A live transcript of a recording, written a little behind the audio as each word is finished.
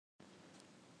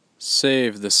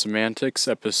Save the Semantics,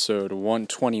 episode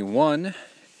 121.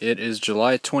 It is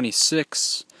July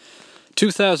 26,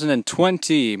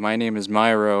 2020. My name is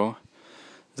Myro.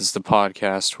 This is the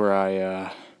podcast where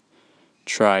I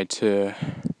try to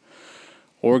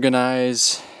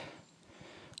organize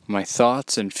my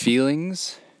thoughts and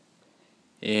feelings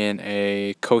in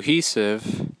a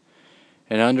cohesive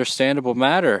and understandable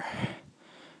manner,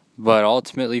 but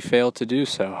ultimately fail to do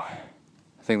so.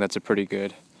 I think that's a pretty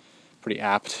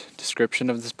apt description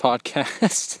of this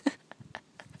podcast.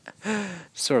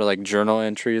 Sort of like journal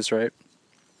entries, right?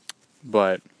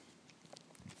 But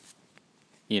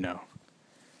I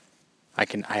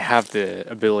have the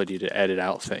ability to edit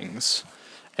out things,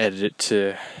 edit it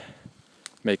to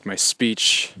make my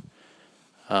speech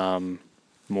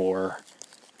more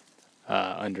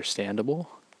understandable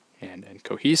and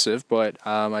cohesive, but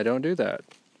I don't do that.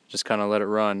 Just kind of let it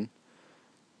run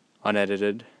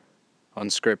unedited,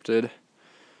 unscripted,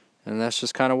 and that's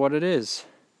just kind of what it is.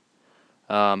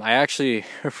 I actually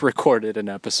recorded an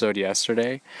episode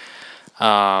yesterday,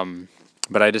 but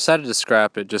I decided to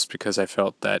scrap it just because I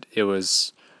felt that it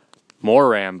was more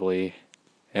rambly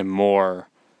and more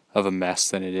of a mess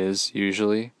than it is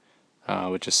usually,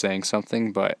 with just saying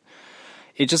something. But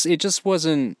it just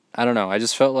wasn't. I don't know. I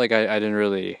just felt like I didn't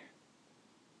really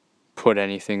put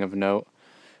anything of note.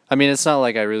 I mean, it's not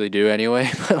like I really do anyway,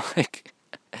 but like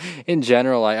in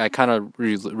general, I kind of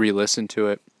re-listened to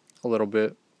it a little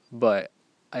bit, but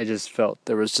I just felt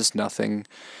there was just nothing.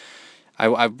 I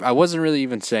wasn't really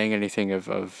even saying anything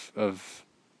of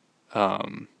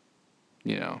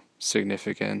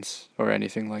significance or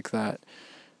anything like that.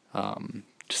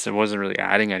 Just it wasn't really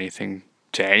adding anything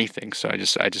to anything, so I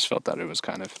just felt that it was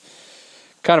kind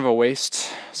of a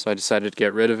waste. So I decided to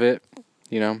get rid of it.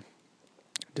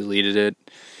 Deleted it.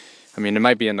 I mean, it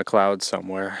might be in the cloud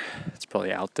somewhere. It's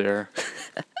probably out there.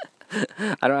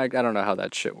 I don't know how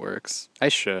that shit works. I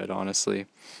should, honestly.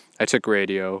 I took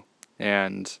radio,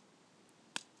 and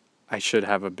I should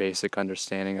have a basic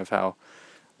understanding of how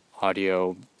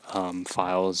audio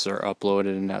files are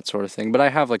uploaded and that sort of thing. But I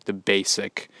have like the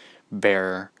basic,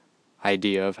 bare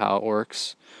idea of how it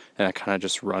works, and I kind of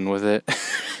just run with it.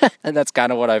 And that's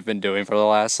kind of what I've been doing for the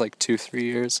last 2-3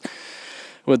 years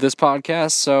with this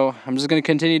podcast. So I'm just going to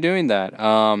continue doing that.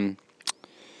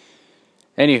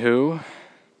 Anywho,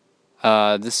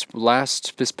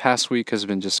 this past week has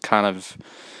been just kind of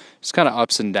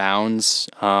ups and downs.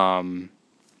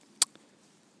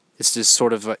 It's just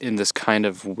sort of in this kind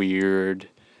of weird,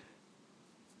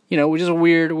 just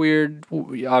weird,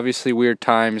 obviously weird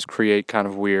times create kind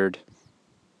of weird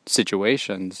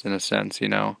situations in a sense,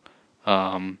 Not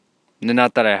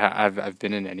that I've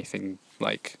been in anything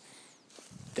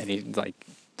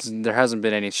there hasn't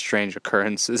been any strange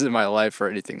occurrences in my life or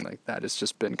anything like that. It's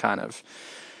just been kind of,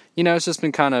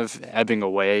 ebbing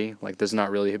away. Like there's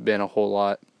not really been a whole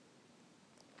lot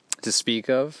to speak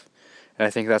of. And I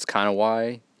think that's kind of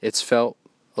why it's felt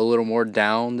a little more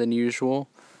down than usual.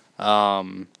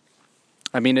 It's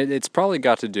probably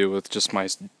got to do with just my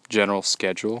general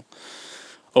schedule.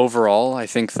 Overall, I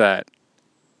think that,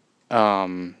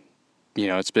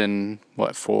 it's been,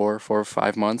 4 or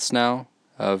 5 months now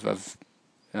of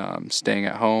staying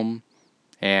at home.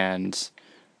 And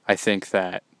I think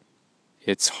that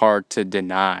it's hard to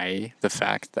deny the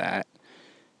fact that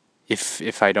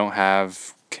if I don't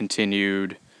have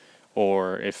continued,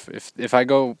 or if I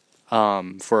go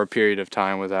for a period of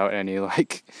time without any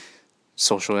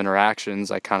social interactions,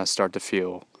 I kind of start to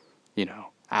feel,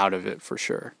 out of it for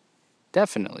sure.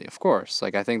 Definitely, of course.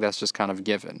 I think that's just kind of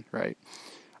given, right?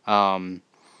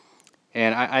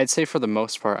 And I'd say for the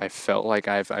most part, I felt like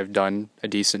I've done a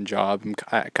decent job. I'm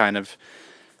kind of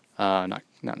not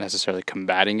necessarily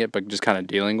combating it, but just kind of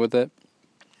dealing with it.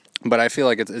 But I feel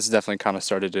like it's definitely kind of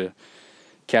started to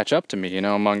catch up to me,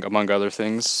 among other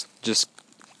things. Just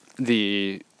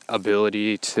the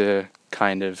ability to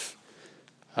kind of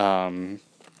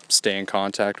stay in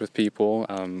contact with people,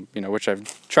 which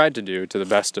I've tried to do to the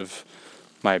best of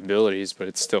my abilities, but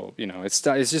it's still, it's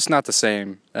just not the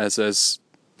same as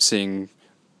seeing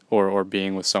or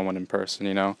being with someone in person,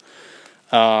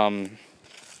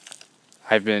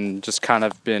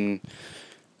 I've been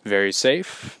very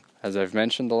safe, as I've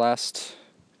mentioned the last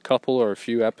couple or a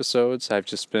few episodes. I've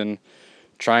just been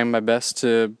trying my best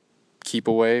to keep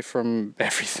away from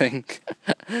everything,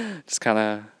 just kind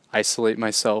of isolate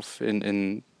myself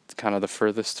in kind of the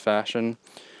furthest fashion.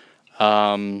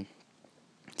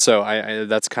 So I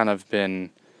that's kind of been,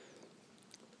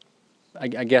 I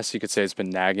guess you could say it's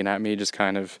been nagging at me, just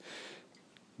kind of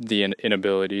the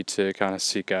inability to kind of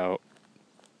seek out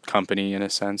company in a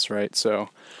sense, right? So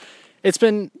it's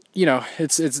been,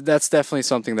 that's definitely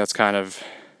something that's kind of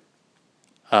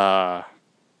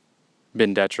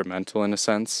been detrimental in a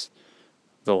sense,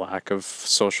 the lack of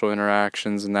social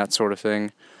interactions and that sort of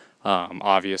thing.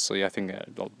 Obviously, I think that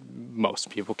most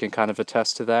people can kind of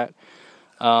attest to that.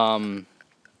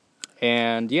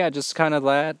 And yeah, just kind of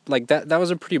that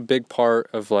was a pretty big part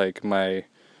of like my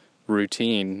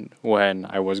routine when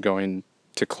I was going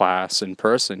to class in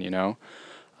person.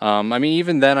 I mean,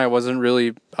 even then I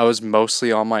was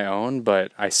mostly on my own,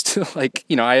 but I still I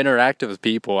interacted with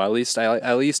people. I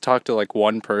at least talked to like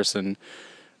one person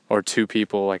or two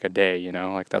people like a day.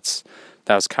 Like that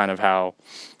was kind of how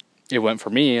it went for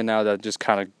me, and now that just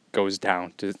kind of goes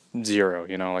down to zero.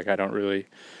 Like I don't really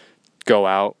go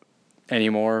out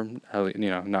anymore.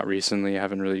 Not recently. I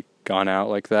haven't really gone out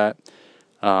like that.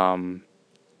 Gone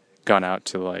out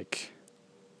to like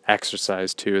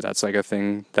exercise too. That's like a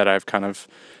thing that I've kind of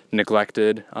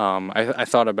neglected. I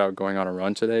thought about going on a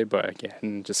run today, but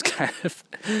again, just kind of,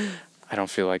 I don't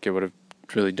feel like it would have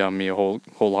really done me a whole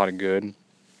lot of good.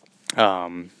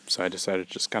 So I decided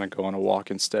to just kind of go on a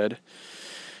walk instead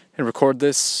and record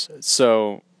this.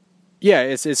 So yeah,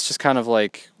 it's just kind of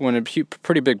like when a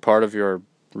pretty big part of your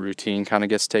routine kind of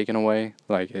gets taken away,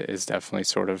 like it is definitely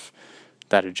sort of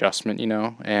that adjustment,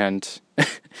 and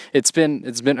it's been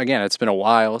a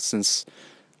while since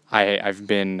I've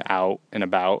been out and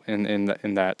about in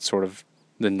that sort of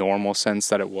the normal sense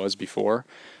that it was before.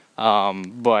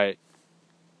 But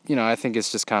I think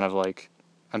it's just kind of like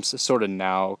I'm sort of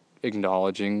now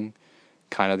acknowledging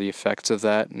kind of the effects of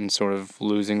that and sort of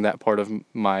losing that part of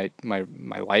my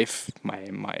life, my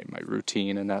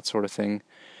routine and that sort of thing.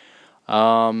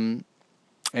 And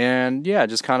yeah,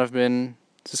 just kind of been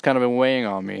weighing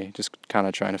on me, just kind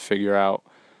of trying to figure out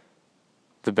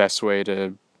the best way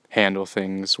to handle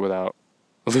things without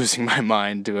losing my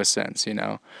mind to a sense.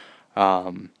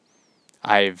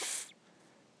 I've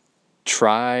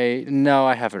no,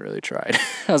 I haven't really tried.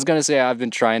 I was gonna say I've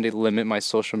been trying to limit my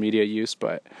social media use,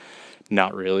 but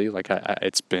not really. Like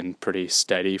it's been pretty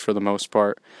steady for the most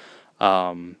part.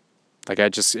 Like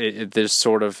there's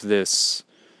sort of this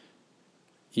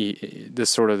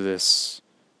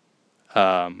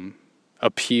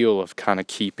appeal of kind of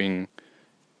keeping,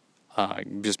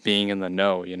 just being in the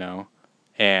know,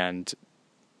 and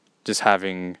just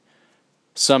having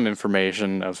some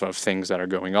information of things that are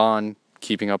going on,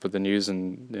 keeping up with the news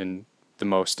in the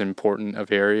most important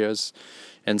of areas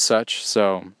and such.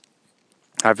 So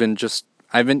I've been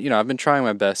trying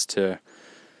my best to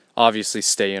obviously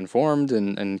stay informed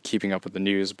and keeping up with the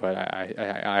news, but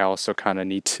I also kind of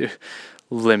need to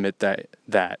limit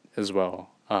that as well.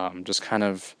 Just kind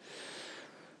of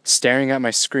staring at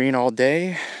my screen all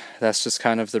day. That's just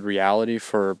kind of the reality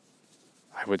for,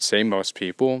 I would say, most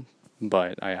people,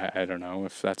 but I don't know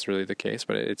if that's really the case,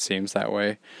 but it seems that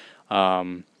way.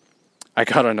 I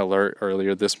got an alert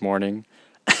earlier this morning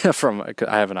I have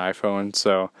an iPhone,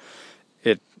 so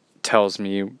it tells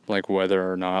me like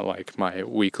whether or not like my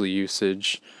weekly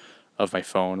usage of my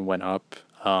phone went up.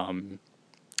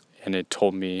 And it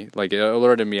told me, like, it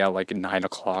alerted me at like 9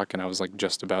 o'clock, and I was like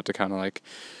just about to kind of like,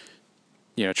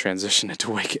 transition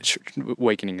into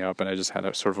wakening up, and I just had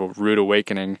a sort of a rude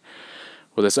awakening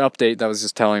with this update that was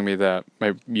just telling me that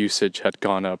my usage had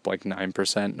gone up like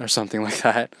 9% or something like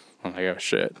that. I'm like, oh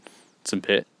shit, it's a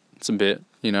bit,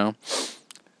 to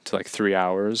like 3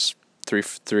 hours,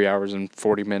 3 hours and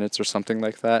 40 minutes or something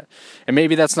like that. And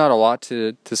maybe that's not a lot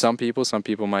to some people. Some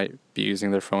people might be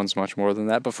using their phones much more than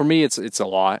that. But for me, it's a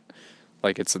lot.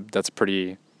 Like that's a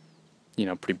pretty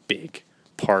big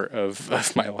part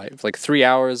of my life. Like 3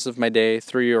 hours of my day,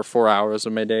 3 or 4 hours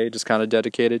of my day, just kind of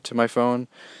dedicated to my phone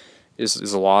is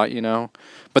a lot,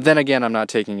 But then again, I'm not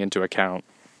taking into account.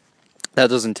 That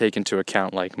doesn't take into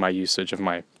account like my usage of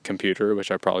my computer,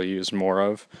 which I probably use more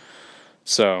of.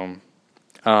 So,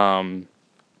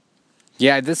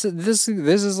 yeah, this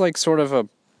is like sort of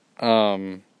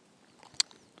a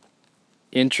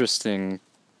interesting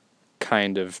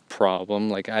kind of problem.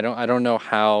 Like I don't know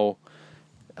how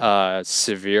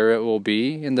severe it will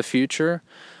be in the future.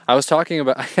 I was talking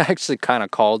about I actually kind of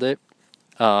called it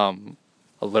a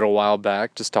little while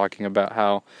back, just talking about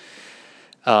how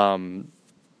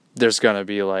there's gonna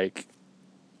be like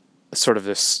sort of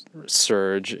this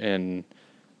surge in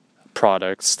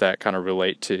products that kind of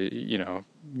relate to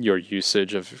your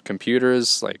usage of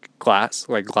computers, like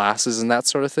glasses and that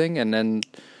sort of thing. And then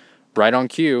right on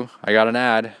cue, I got an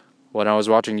ad when I was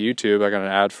watching YouTube. I got an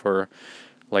ad for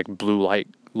like blue light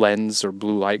lens or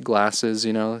blue light glasses.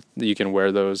 You can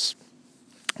wear those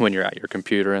when you're at your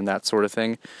computer and that sort of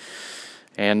thing.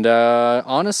 And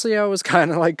honestly, I was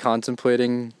kind of like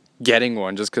contemplating getting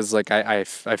one just because like I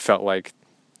felt like,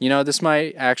 this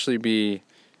might actually be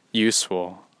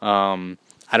useful.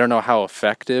 I don't know how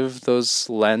effective those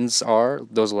lenses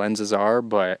are,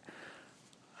 but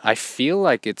I feel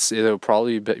like it'll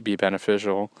probably be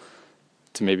beneficial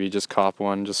to maybe just cop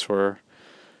one just for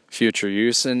future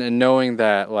use, and knowing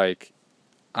that like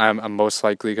I'm most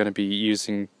likely going to be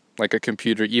using like a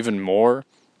computer even more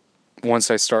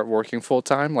once I start working full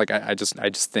time. Like I just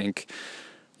think,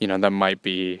 that might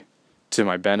be to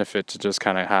my benefit to just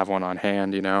kind of have one on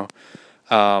hand,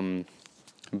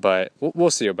 But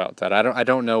we'll see about that. I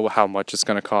don't know how much it's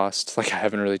gonna cost. Like I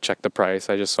haven't really checked the price.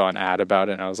 I just saw an ad about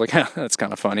it and I was like, that's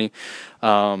kind of funny.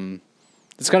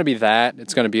 It's gonna be that.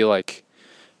 It's gonna be like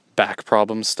back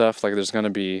problem stuff. Like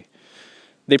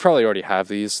they probably already have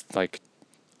these like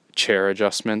chair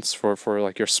adjustments for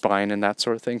like your spine and that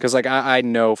sort of thing. Because like I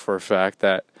know for a fact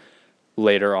that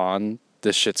later on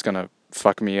this shit's gonna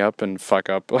fuck me up and fuck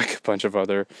up like a bunch of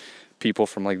other people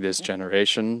from like this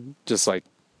generation, just like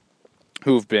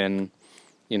who've been,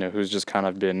 who's just kind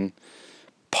of been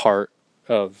part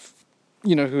of,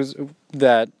 who's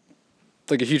that,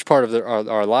 like a huge part of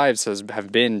our lives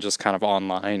have been just kind of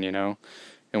online,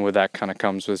 and with that kind of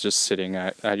comes with just sitting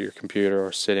at your computer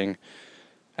or sitting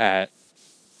at,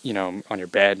 on your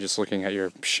bed, just looking at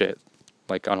your shit,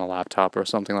 like on a laptop or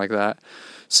something like that.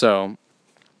 So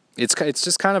it's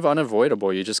just kind of unavoidable.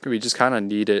 We just kind of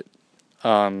need it,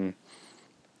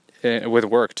 with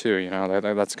work too,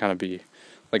 that's kind of be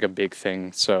like a big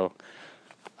thing. So,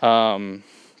 yeah,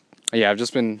 I've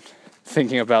just been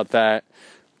thinking about that,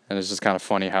 and it's just kind of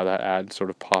funny how that ad sort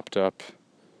of popped up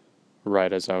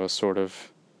right as I was sort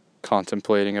of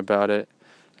contemplating about it,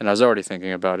 and I was already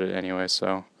thinking about it anyway.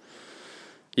 So,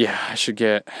 yeah, I should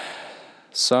get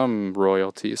some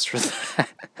royalties for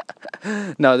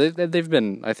that. No, they've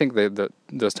been. I think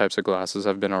those types of glasses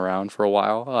have been around for a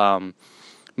while.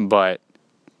 But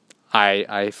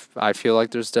I feel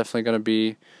like there's definitely going to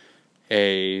be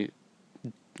a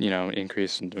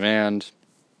increase in demand,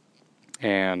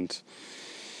 and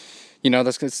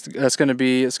that's going to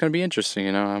be interesting.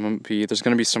 There's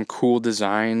going to be some cool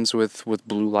designs with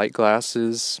blue light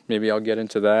glasses. Maybe I'll get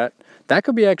into that. That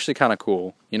could be actually kind of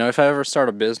cool. If I ever start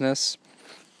a business,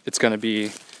 it's going to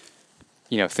be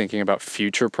thinking about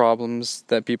future problems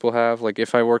that people have. Like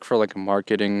if I work for like a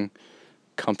marketing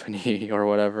company or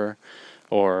whatever,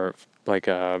 or like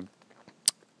a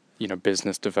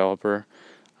business developer,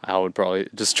 I would probably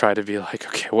just try to be like,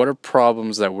 okay, what are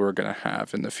problems that we're gonna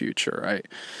have in the future, right?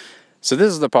 So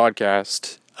this is the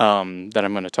podcast that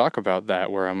I'm going to talk about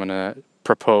that, where I'm going to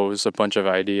propose a bunch of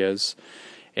ideas,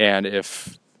 and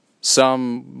if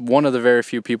one of the very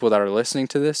few people that are listening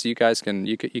to this, you guys can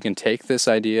take this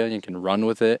idea, you can run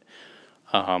with it.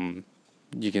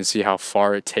 You can see how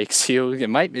far it takes you.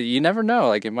 You never know,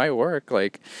 like it might work.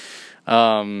 Like,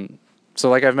 so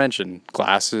like I've mentioned,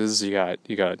 glasses, you're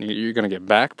gonna get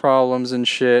back problems and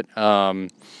shit.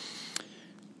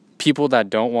 People that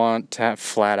don't want to have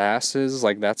flat asses,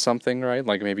 like that's something, right?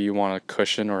 Like maybe you want a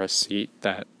cushion or a seat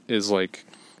that is like,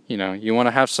 you want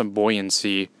to have some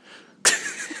buoyancy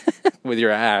with your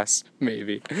ass,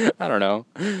 maybe. I don't know.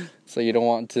 So you don't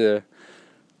want to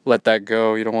let that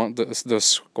go. You don't want those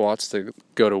squats to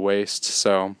go to waste.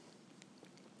 So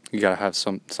you gotta have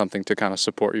something to kind of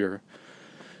support your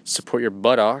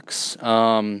buttocks.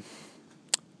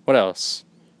 What else?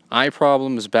 Eye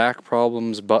problems, back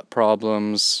problems, butt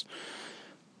problems.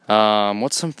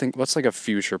 What's like a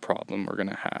future problem we're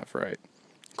gonna have, right?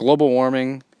 Global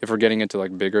warming, if we're getting into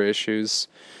like bigger issues.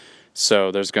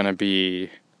 So there's gonna be,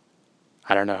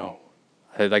 I don't know,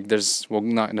 like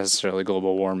not necessarily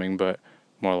global warming, but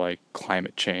more like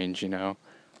climate change, I'm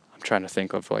trying to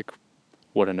think of like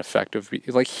what an effect would be.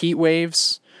 Like heat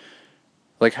waves.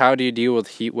 Like how do you deal with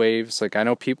heat waves? Like I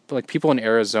know people in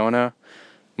Arizona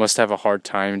must have a hard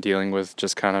time dealing with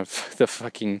just kind of the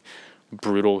fucking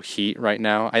brutal heat right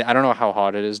now. I don't know how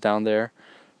hot it is down there.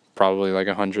 Probably like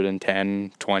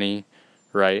 110, 20,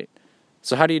 right?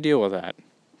 So how do you deal with that?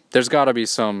 There's got to be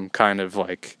some kind of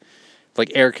like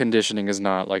air conditioning is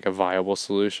not like a viable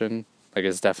solution. Like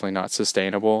it's definitely not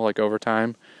sustainable like over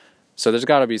time. So there's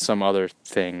got to be some other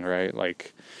thing, right?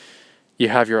 Like you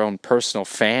have your own personal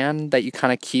fan that you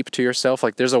kind of keep to yourself.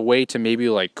 Like there's a way to maybe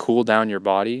like cool down your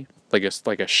body, like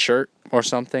a shirt or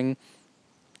something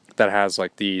that has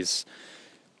like these,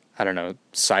 I don't know,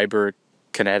 cyber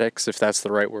kinetics, if that's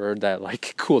the right word, that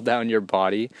like cool down your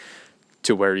body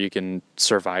to where you can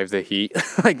survive the heat.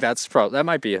 Like that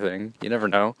might be a thing. You never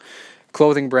know.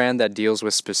 Clothing brand that deals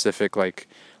with specific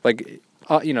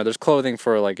there's clothing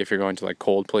for like if you're going to like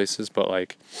cold places, but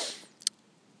like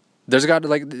there's got to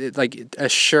like a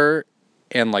shirt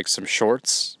and like some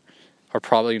shorts are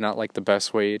probably not like the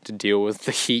best way to deal with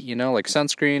the heat, you know, like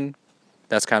sunscreen,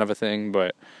 that's kind of a thing,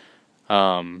 but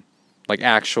like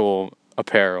actual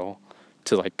apparel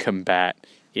to like combat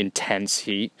intense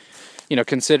heat, you know,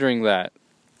 considering that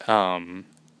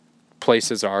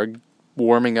places are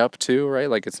warming up too, right?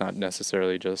 Like it's not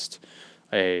necessarily just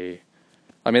I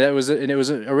mean, it was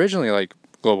originally like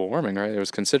global warming, right? It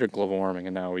was considered global warming,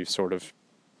 and now we've sort of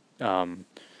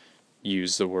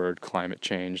used the word climate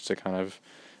change to kind of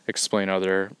explain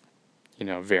other, you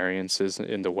know, variances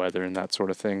in the weather and that sort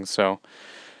of thing. So,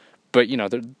 but you know,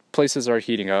 the places are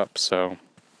heating up, so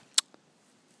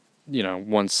you know,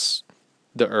 once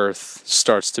the Earth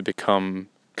starts to become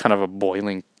kind of a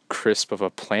boiling crisp of a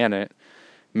planet,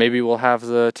 maybe we'll have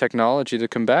the technology to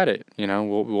combat it. You know,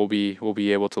 we'll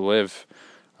be able to live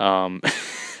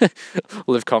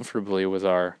live comfortably with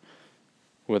our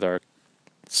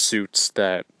suits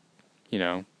that, you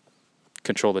know,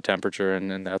 control the temperature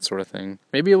and that sort of thing.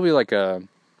 Maybe it'll be like an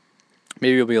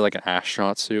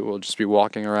astronaut suit we'll just be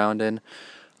walking around in.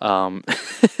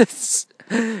 It's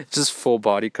just full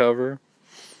body cover.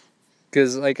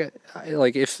 Because like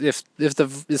if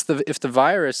the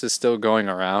virus is still going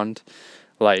around,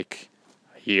 like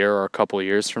a year or a couple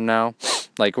years from now,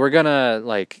 like we're gonna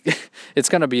like it's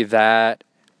gonna be that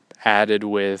added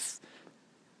with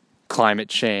climate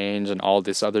change and all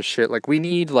this other shit. Like we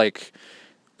need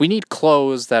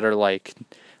clothes that are like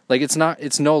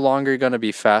it's no longer gonna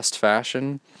be fast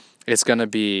fashion. It's gonna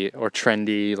be or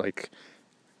trendy, like,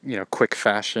 you know, quick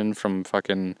fashion from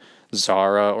fucking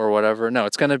Zara or whatever. No,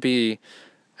 it's gonna be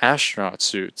astronaut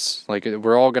suits. Like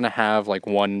we're all gonna have like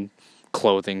one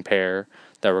clothing pair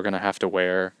that we're gonna have to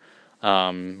wear. We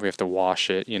have to wash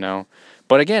it, you know.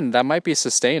 But again, that might be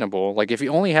sustainable. Like if you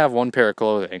only have one pair of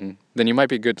clothing, then you might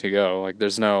be good to go. Like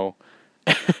there's no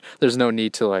there's no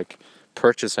need to like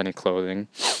purchase any clothing.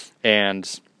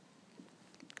 And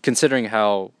considering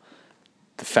how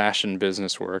the fashion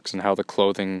business works and how the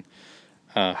clothing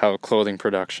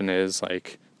production is,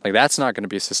 like that's not going to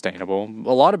be sustainable.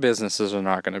 A lot of businesses are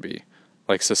not going to be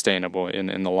like sustainable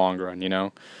in the long run, you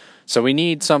know. So we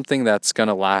need something that's going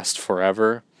to last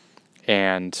forever,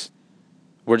 and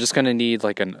we're just going to need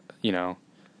like an, you know,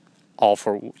 all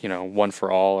for, you know, one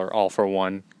for all or all for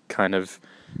one kind of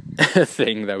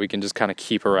thing that we can just kind of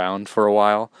keep around for a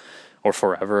while or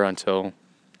forever until,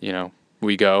 you know,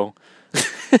 we go.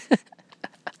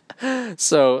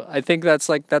 So I think that's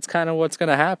kind of what's going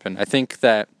to happen. I think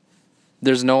that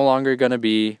there's no longer going to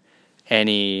be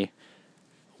any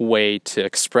way to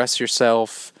express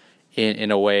yourself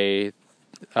in a way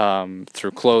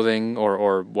through clothing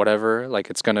or whatever. Like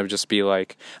it's going to just be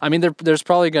like, I mean, there's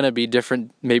probably going to be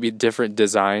maybe different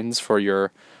designs for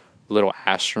your little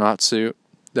astronaut suit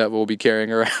that we'll be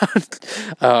carrying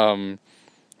around.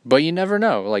 But you never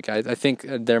know. Like I think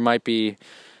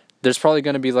there's probably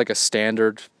going to be like a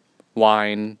standard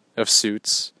line of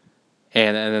suits,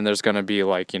 and then there's going to be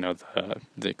like, you know,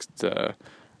 the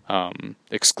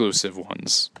exclusive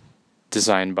ones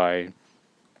designed by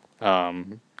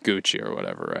Gucci or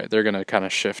whatever, right? They're going to kind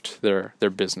of shift their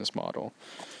business model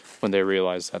when they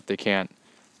realize that they can't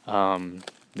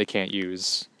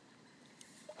use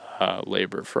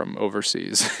labor from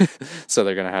overseas. So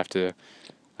they're going to have to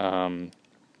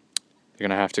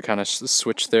kind of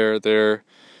switch their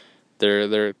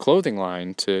clothing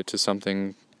line to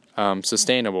something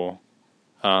sustainable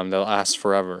that'll last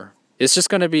forever. It's just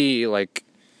going to be like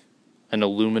an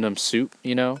aluminum suit,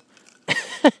 you know?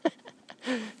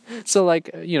 So like,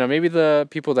 you know, maybe the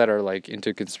people that are like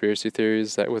into conspiracy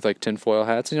theories that with like tinfoil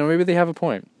hats, you know, maybe they have a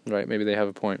point, right? Maybe they have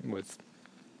a point with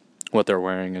what they're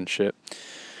wearing and shit.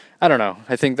 I don't know.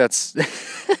 I think that's,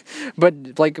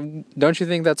 but like, don't you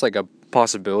think that's like a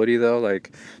possibility though?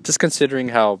 Like, just considering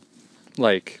how,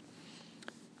 like,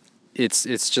 it's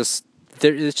just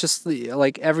there. It's just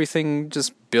like everything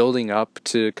just building up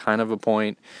to kind of a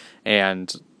point,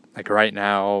 and like right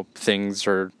now things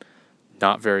are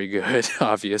not very good.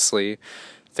 Obviously,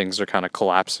 things are kind of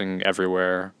collapsing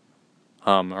everywhere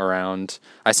around.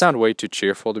 I sound way too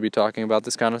cheerful to be talking about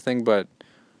this kind of thing, but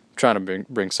I'm trying to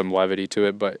bring some levity to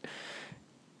it. But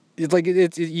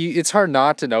it's hard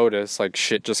not to notice like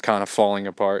shit just kind of falling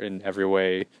apart in every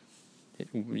way,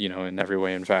 you know, in every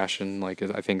way in fashion. Like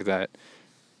I think that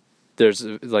there's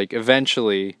like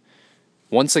eventually,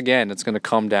 once again, it's going to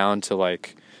come down to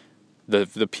like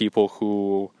the people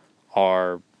who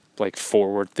are like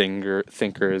forward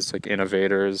thinkers, like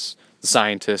innovators,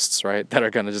 scientists, right? That are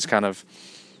going to just kind of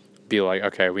be like,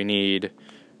 okay, we need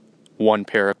one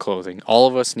pair of clothing. All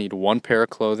of us need one pair of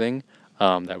clothing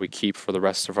that we keep for the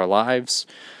rest of our lives.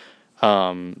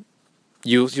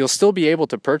 you'll still be able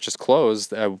to purchase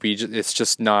clothes. It's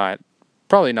just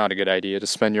probably not a good idea to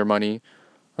spend your money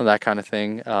on that kind of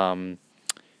thing.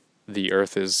 The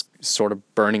Earth is sort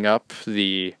of burning up.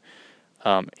 The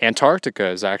Antarctica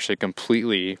is actually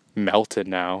completely melted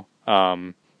now.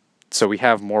 So we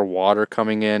have more water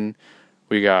coming in.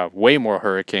 We got way more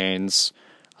hurricanes.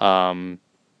 The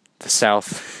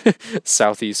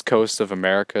southeast coast of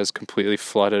America is completely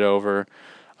flooded over.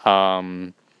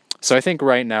 So I think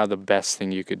right now the best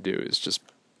thing you could do is just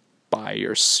buy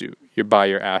your suit. You buy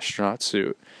your astronaut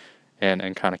suit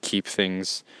and kind of keep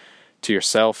things to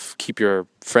yourself. Keep your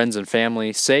friends and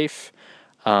family safe,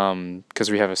 because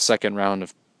we have a second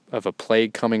round of a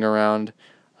plague coming around.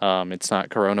 It's not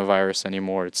coronavirus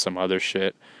anymore. It's some other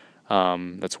shit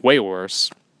that's way worse.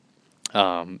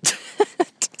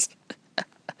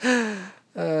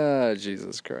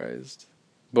 Jesus Christ.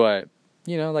 But,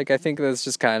 I think that's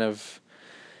just kind of,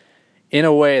 in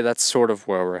a way, that's sort of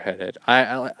where we're headed.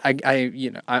 I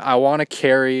want to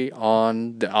carry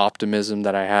on the optimism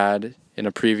that I had in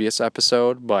a previous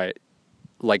episode, but,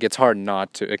 it's hard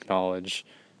not to acknowledge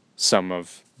some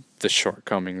of the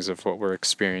shortcomings of what we're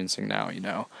experiencing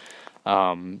now.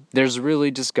 There's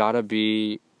really just gotta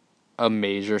be a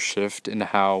major shift in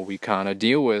how we kind of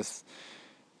deal with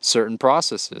certain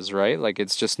processes, right?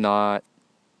 It's just not,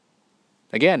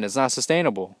 again, it's not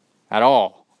sustainable at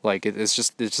all. It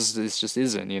just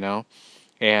isn't.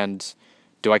 And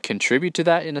do I contribute to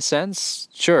that in a sense?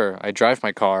 Sure, I drive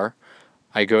my car,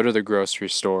 I go to the grocery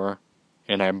store,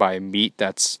 and I buy meat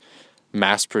that's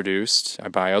mass produced. I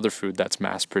buy other food that's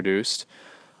mass produced.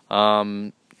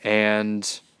 And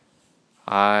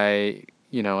I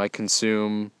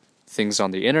consume things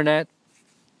on the internet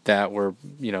that were,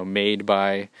 made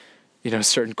by,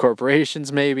 certain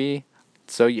corporations maybe.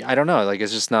 So I don't know,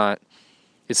 it's not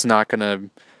going to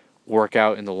work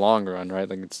out in the long run,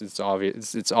 right? It's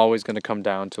obvious. It's always going to come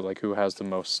down to who has the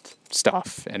most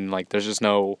stuff. And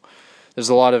there's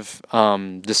a lot of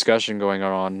discussion going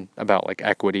on about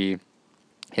equity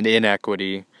and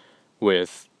inequity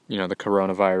with, the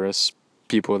coronavirus.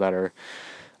 People that are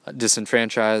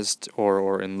disenfranchised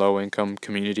or in low income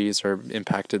communities are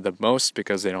impacted the most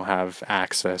because they don't have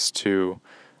access to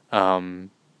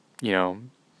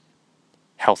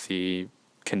healthy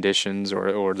conditions,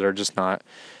 or they're just not,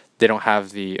 they don't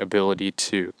have the ability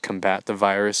to combat the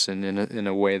virus in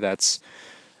a way that's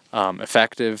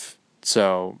effective.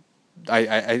 So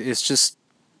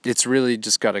it's really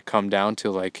just got to come down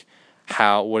to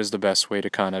what is the best way to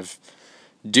kind of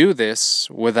do this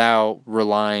without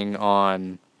relying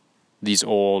on these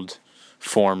old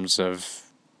forms of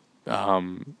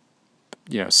old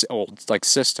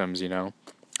systems.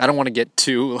 I don't want to get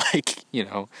too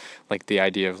the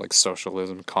idea of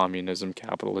socialism, communism,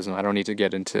 capitalism. I don't need to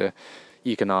get into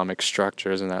economic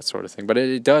structures and that sort of thing, but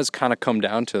it does kind of come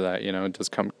down to that.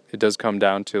 It does come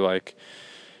down to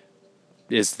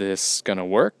is this gonna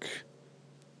work?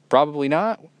 Probably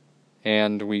not.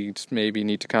 And we maybe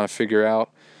need to kind of figure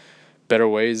out better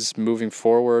ways moving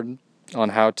forward on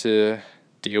how to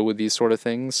deal with these sort of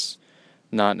things,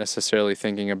 not necessarily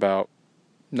thinking about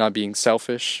not being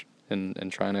selfish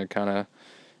and trying to kind of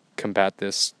combat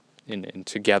this in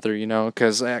together,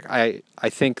 because I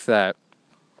think that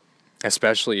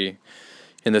especially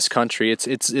in this country,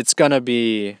 it's gonna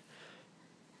be,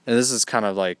 and this is kind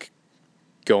of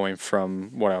going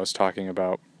from what I was talking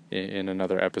about in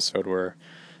another episode where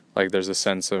there's a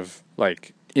sense of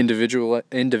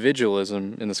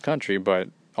individualism in this country, but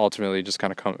ultimately just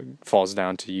kind of falls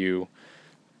down to you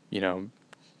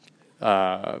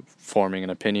forming an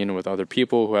opinion with other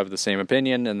people who have the same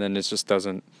opinion, and then it just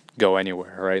doesn't go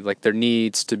anywhere, right? There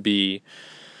needs to be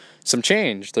some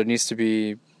change. There needs to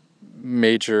be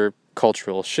major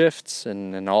cultural shifts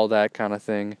and all that kind of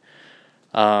thing.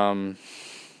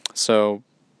 So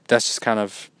that's just kind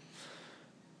of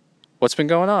what's been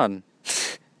going on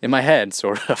in my head,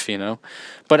 sort of,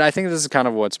 But I think this is kind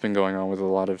of what's been going on with a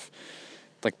lot of,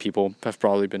 people have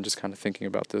probably been just kind of thinking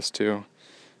about this too.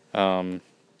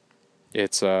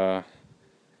 It's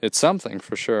something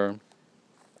for sure.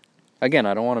 Again,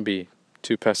 I don't want to be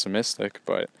too pessimistic,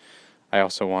 but I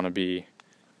also want to be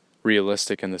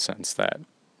realistic in the sense that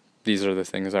these are the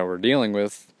things that we're dealing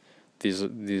with. These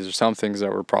are some things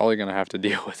that we're probably going to have to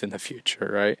deal with in the future,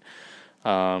 right?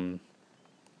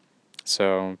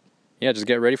 So yeah, just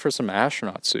get ready for some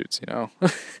astronaut suits,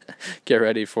 Get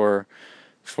ready for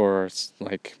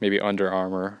maybe Under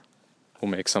Armour will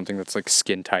make something that's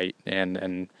skin tight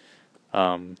and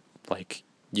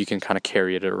you can kind of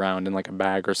carry it around in a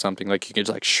bag or something. You can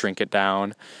just shrink it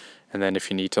down, and then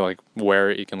if you need to wear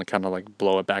it, you can kind of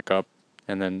blow it back up,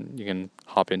 and then you can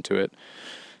hop into it.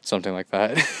 something like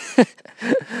that.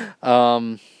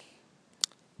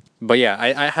 But yeah,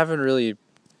 I haven't really,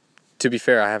 to be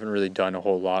fair, I haven't really done a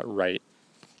whole lot right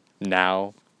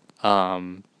now.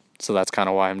 So that's kind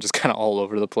of why I'm just kind of all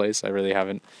over the place. I really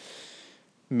haven't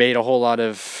made a whole lot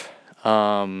of,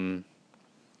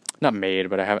 not made,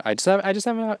 but I just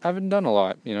haven't done a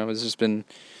lot. You know, it's just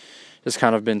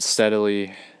kind of been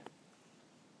steadily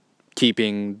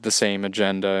keeping the same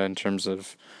agenda in terms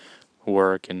of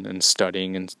work and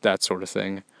studying and that sort of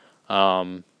thing.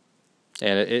 And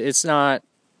it's not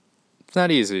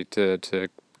easy to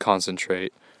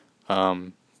concentrate,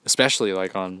 especially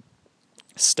like on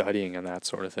studying and that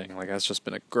sort of thing. Like that's just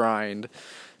been a grind,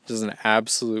 just an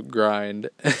absolute grind.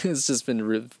 It's just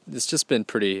been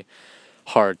pretty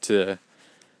hard to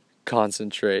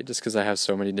concentrate just because I have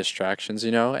so many distractions,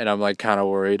 you know, and I'm like kind of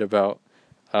worried about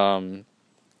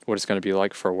what it's going to be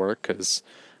like for work because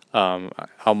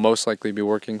I'll most likely be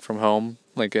working from home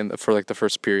like for like the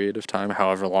first period of time,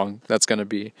 however long that's going to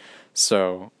be.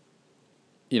 So,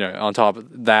 you know, on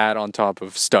top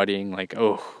of studying, like,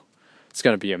 oh, it's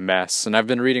going to be a mess. And I've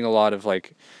been reading a lot of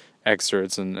like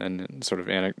excerpts and sort of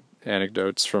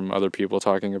anecdotes from other people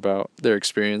talking about their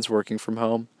experience working from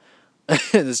home.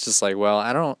 It's just like, well,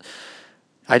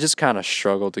 I just kind of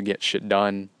struggle to get shit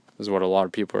done, is what a lot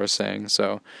of people are saying.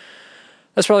 So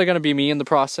that's probably going to be me in the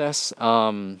process.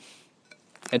 And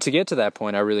to get to that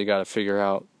point, I really got to figure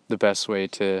out the best way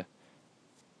to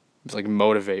like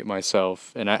motivate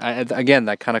myself. And I again,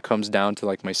 that kind of comes down to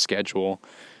like my schedule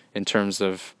in terms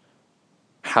of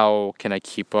how can I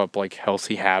keep up like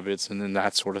healthy habits and then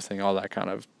that sort of thing, all that kind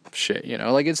of shit, you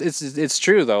know. Like it's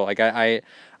true though. Like I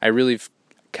really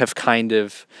have kind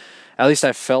of, at least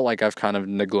I felt like I've kind of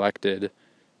neglected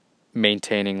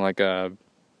maintaining like a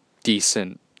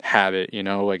decent habit, you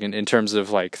know, like in terms of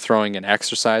like throwing an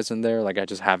exercise in there. Like I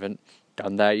just haven't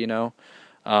done that, you know.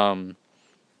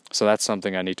 So that's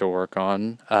something I need to work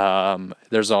on.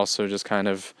 There's also just kind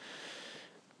of,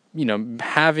 you know,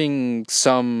 having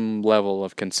some level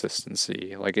of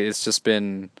consistency. Like it's just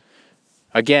been,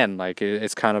 again, like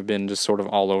it's kind of been just sort of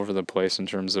all over the place in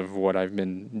terms of what I've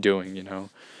been doing, you know.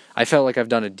 I felt like I've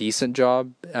done a decent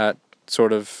job at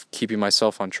sort of keeping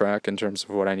myself on track in terms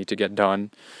of what I need to get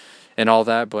done and all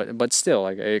that, but still,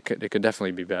 like it could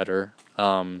definitely be better.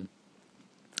 And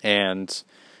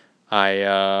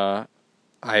I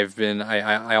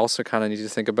also kind of need to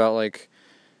think about like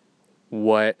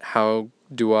how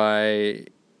do I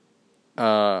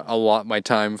allot my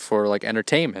time for like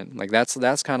entertainment. Like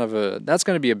that's kind of that's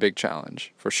going to be a big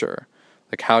challenge for sure.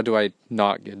 Like how do I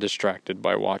not get distracted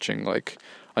by watching like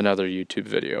another YouTube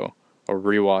video or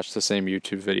rewatch the same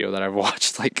YouTube video that I've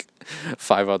watched like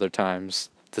 5 other times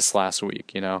this last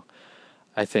week, you know?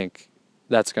 I think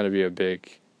that's going to be a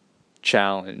big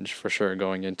challenge for sure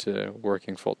going into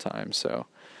working full time. So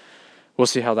we'll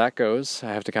see how that goes.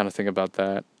 I have to kind of think about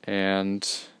that and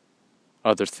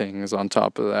other things on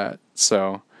top of that.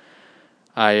 So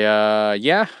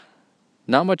yeah,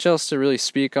 not much else to really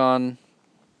speak on.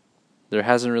 There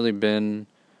hasn't really been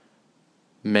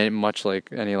much like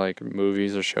any like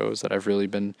movies or shows that I've really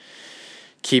been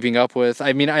keeping up with.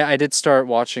 I mean, I did start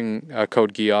watching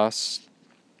Code Geass,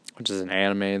 which is an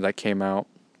anime that came out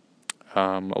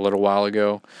a little while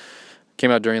ago. Came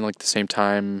out during like the same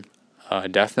time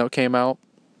Death Note came out.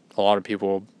 A lot of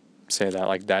people say that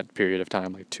like that period of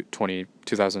time, like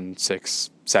 2006,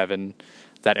 7,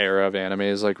 that era of anime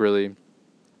is like really,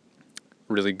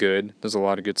 really good. There's a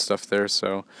lot of good stuff there.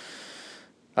 So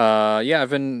yeah,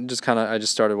 I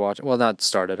just started watching. Well, not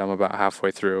started. I'm about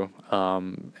halfway through.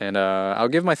 And I'll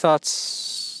give my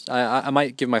thoughts. I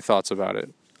might give my thoughts about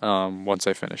it once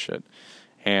I finish it.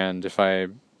 And if I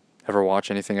ever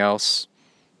watch anything else,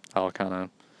 I'll kind of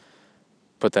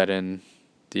put that in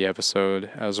the episode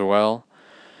as well.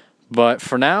 But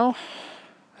for now,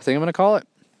 I think I'm going to call it.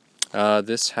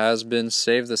 This has been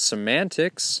Save the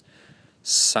Semantics,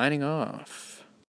 signing off.